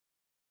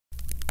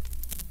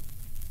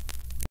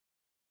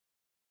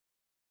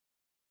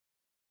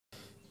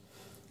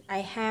I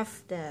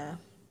have the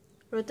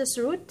Lotus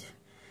root.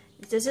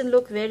 It doesn't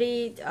look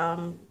very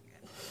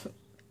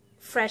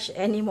fresh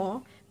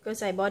anymore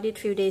because I bought it a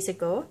few days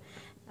ago.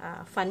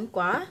 Fun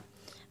Kok.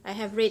 I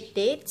have red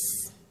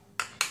dates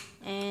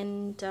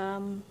and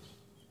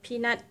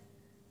peanut.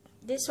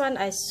 This one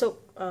I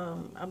soak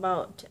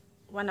about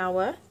 1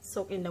 hour,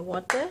 soak in the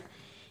water.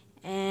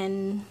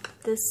 And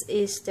this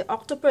is the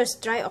octopus,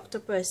 dry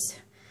octopus.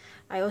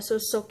 I also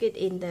soak it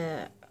in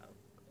the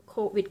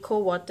with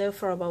cold water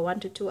for about 1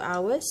 to 2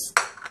 hours.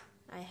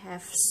 I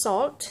have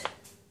salt.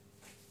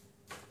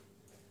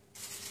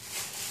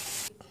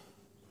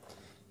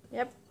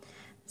 Yep.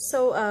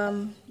 So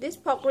this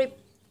pork rib,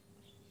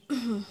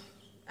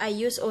 I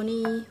use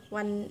only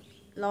 1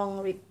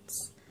 long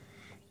ribs,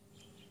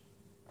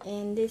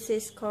 and this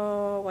is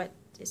called what?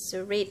 It's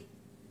a red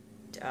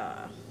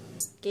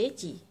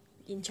Goji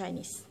in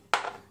Chinese.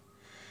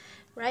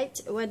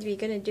 Right. What we're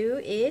gonna do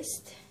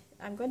is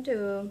I'm going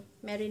to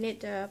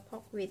marinate the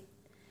pork with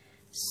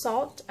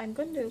salt. I'm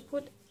going to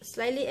put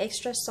slightly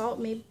extra salt,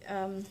 maybe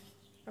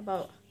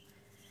about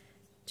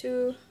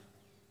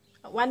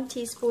 1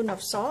 teaspoon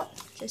of salt.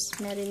 Just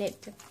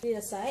marinate it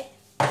aside.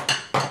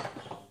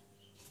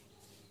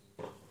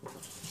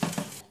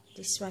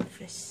 This one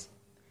first.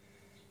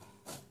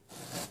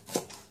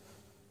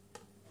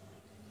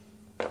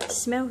 It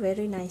smells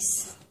very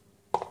nice.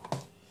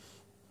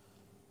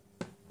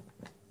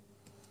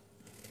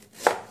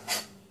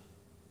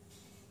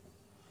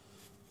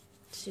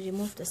 To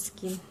remove the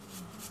skin.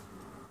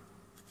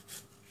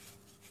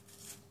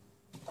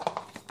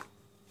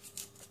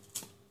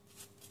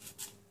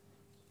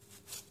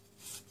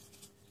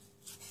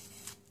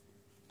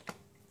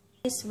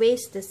 Just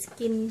waste the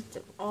skin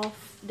of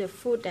the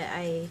food that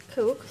I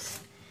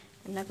cooked.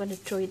 I'm not going to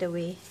throw it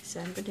away, so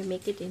I'm going to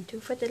make it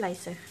into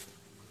fertilizer.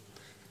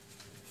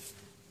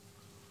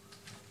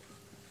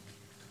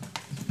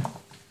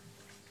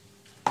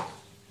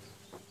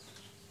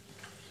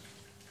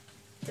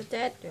 So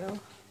that will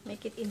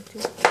make it into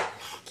a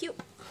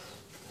cube.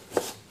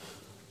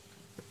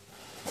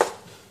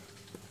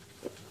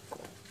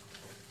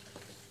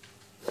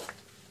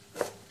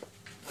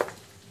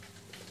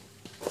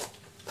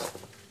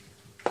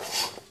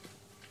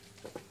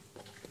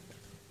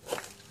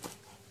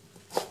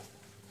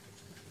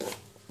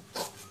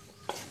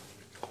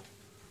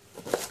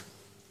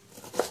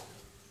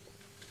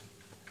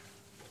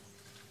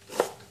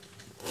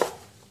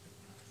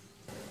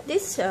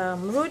 These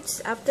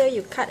roots, after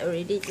you cut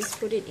already, just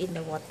put it in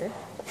the water,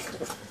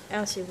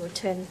 else it will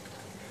turn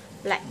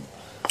black.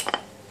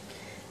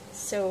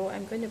 So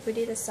I'm going to put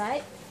it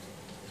aside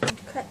and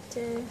cut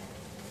the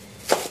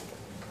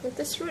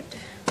lotus root.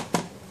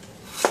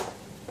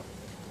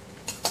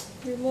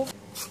 Remove.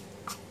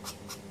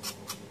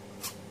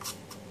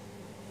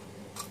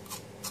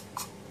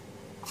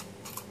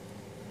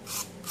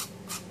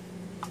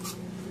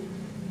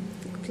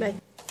 Look like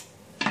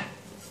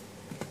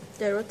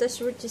the lotus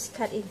root just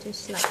cut into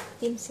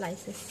thin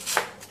slices.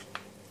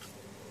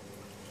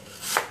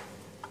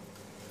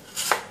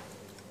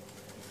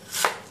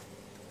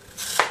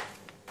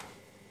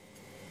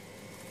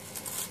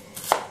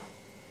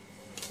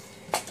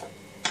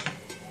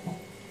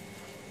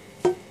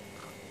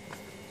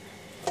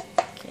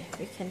 Okay,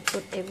 we can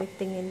put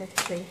everything in the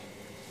tray.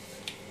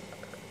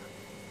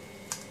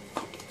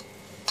 I'm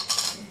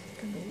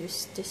gonna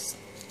use this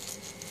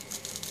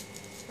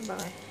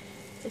about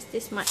just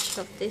this much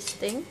of this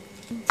thing.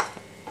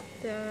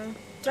 The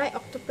dry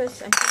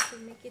octopus, I'm going to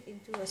make it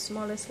into a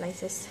smaller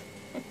slices.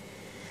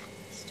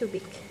 It's too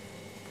big.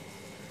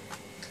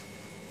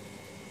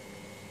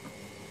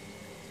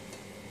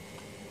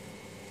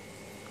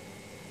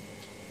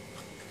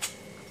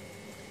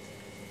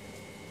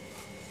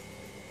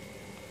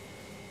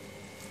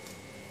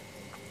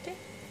 Okay.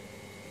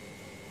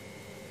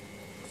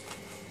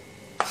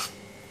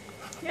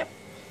 Yep.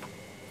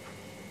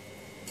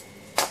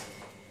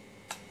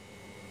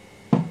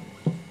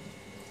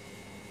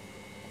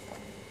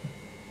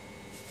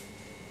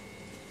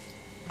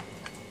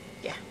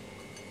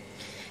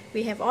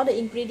 We have all the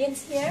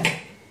ingredients here.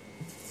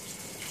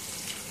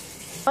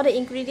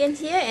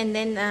 And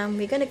then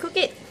we're gonna cook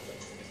it.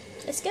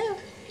 Let's go.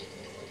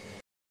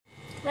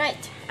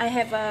 Right, I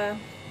have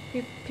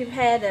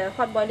prepared the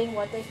hot boiling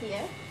water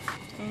here,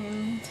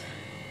 and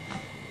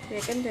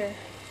we're going to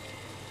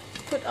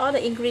put all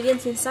the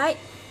ingredients inside.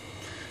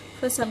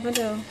 First, I'm going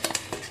to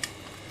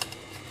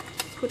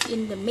put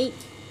in the meat.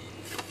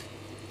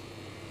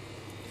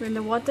 When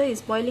the water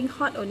is boiling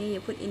hot, only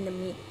you put in the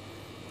meat.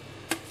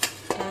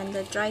 And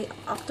the dry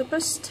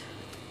octopus.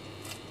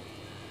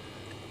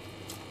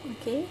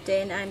 Okay,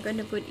 then I'm going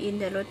to put in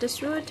the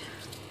lotus root,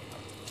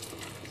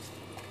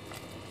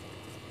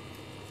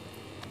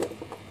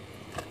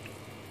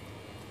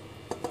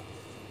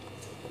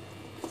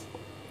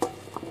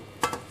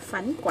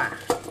 Fun Kok,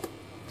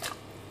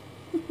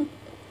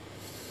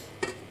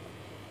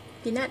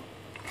 peanut,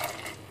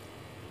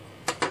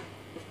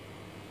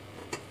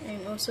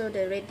 and also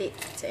the red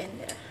dates and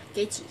the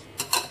Goji.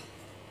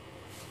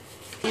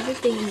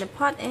 Everything in the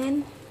pot,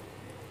 and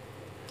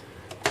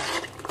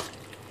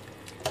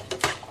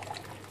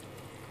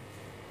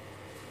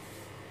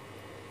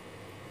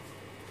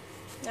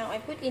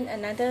put in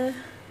another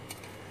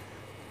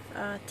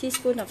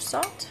teaspoon of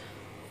salt.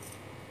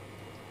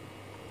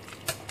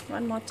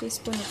 1 more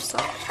teaspoon of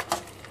salt.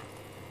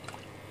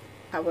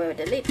 Cover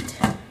the lid.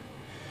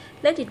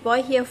 Let it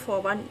boil here for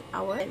 1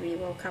 hour and we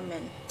will come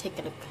and take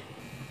a look.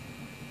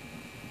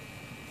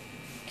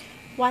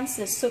 Once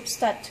the soup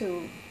starts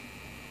to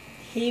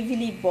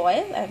heavily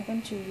boil, I'm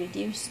going to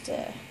reduce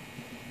the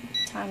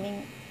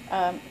timing,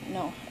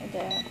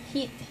 the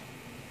heat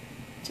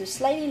to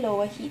slightly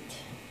lower heat.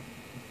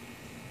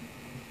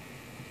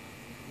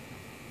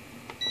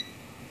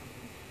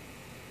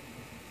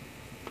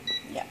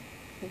 Yeah,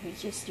 we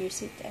just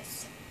use it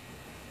as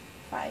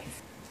 5.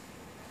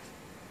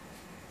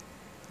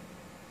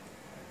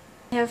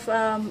 I have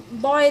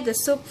boiled the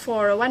soup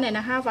for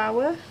 1.5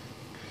 hours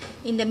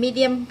in the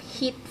medium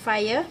heat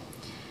fire.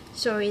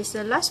 So it's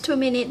the last 2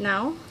 minutes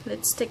now.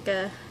 Let's take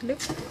a look.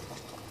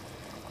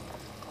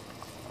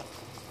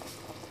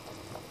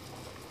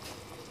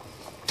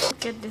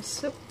 Look at the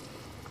soup.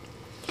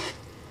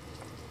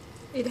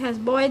 It has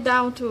boiled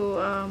down to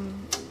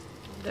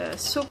the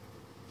soup.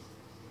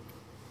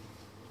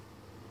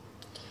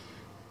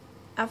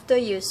 After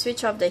you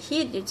switch off the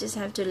heat, you just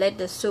have to let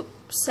the soup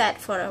set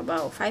for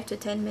about 5 to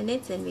 10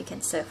 minutes and we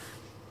can serve.